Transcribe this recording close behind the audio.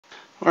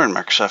We're in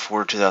Microsoft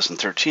Word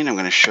 2013. I'm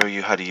going to show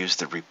you how to use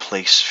the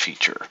replace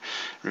feature.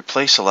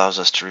 Replace allows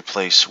us to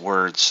replace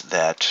words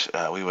that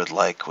we would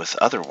like with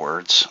other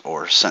words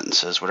or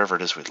sentences, whatever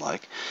it is we'd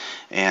like.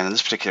 And in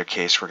this particular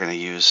case, we're going to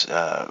use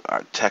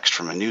our text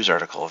from a news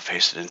article and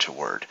paste it into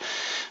Word.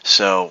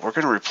 So we're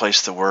going to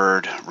replace the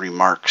word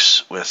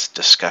remarks with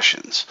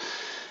discussions.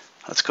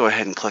 Let's go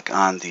ahead and click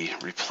on the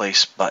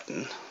replace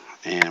button,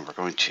 and we're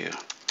going to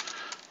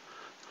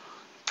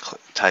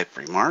type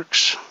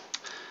remarks.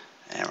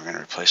 And we're going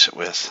to replace it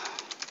with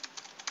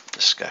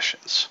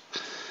discussions.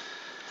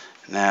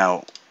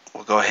 Now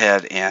we'll go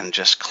ahead and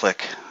just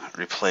click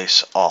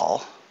replace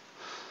all.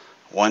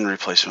 One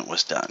replacement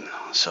was done.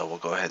 So we'll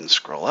go ahead and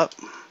scroll up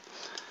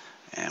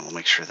and we'll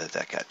make sure that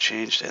that got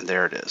changed, and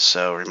there it is.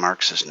 So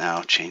remarks is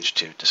now changed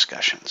to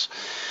discussions.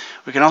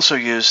 We can also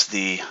use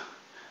the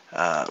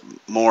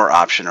more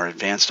option or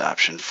advanced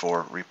option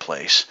for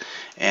replace,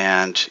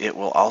 and it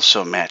will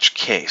also match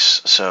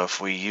case. So if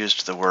we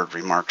used the word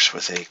remarks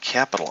with a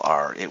capital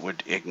R, it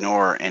would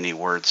ignore any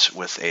words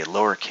with a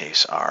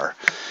lowercase r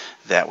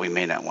that we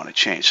may not want to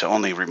change. So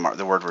only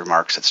the word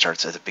remarks that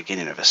starts at the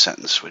beginning of a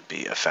sentence would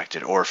be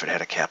affected, or if it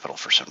had a capital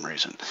for some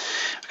reason.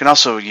 We can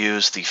also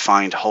use the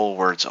find whole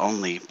words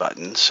only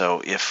button.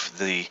 So if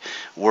the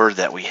word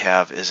that we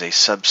have is a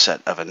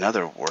subset of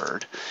another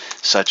word,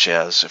 such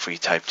as if we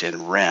typed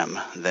in rem,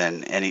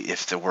 then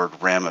if the word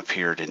rem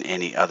appeared in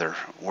any other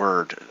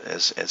word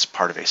as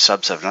part of a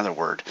subset of another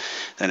word,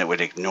 then it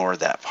would ignore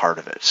that part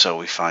of it. So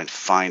we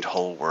find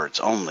whole words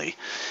only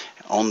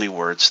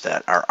words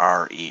that are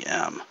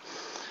REM.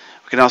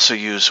 We can also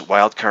use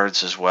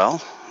wildcards as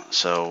well.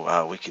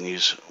 So we can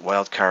use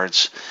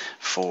wildcards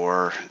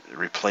for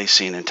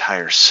replacing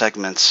entire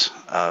segments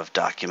of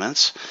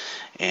documents.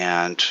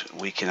 And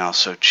we can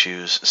also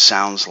choose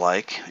sounds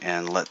like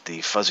and let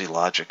the fuzzy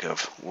logic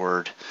of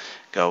Word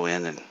go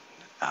in and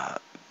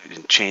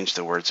change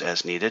the words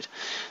as needed.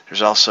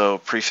 There's also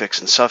prefix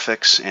and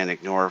suffix, and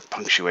ignore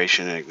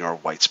punctuation and ignore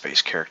white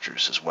space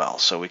characters as well.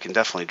 So we can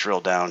definitely drill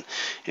down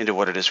into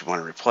what it is we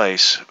want to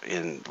replace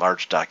in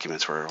large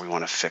documents where we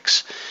want to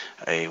fix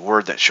a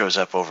word that shows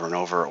up over and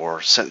over,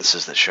 or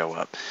sentences that show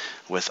up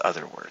with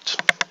other words.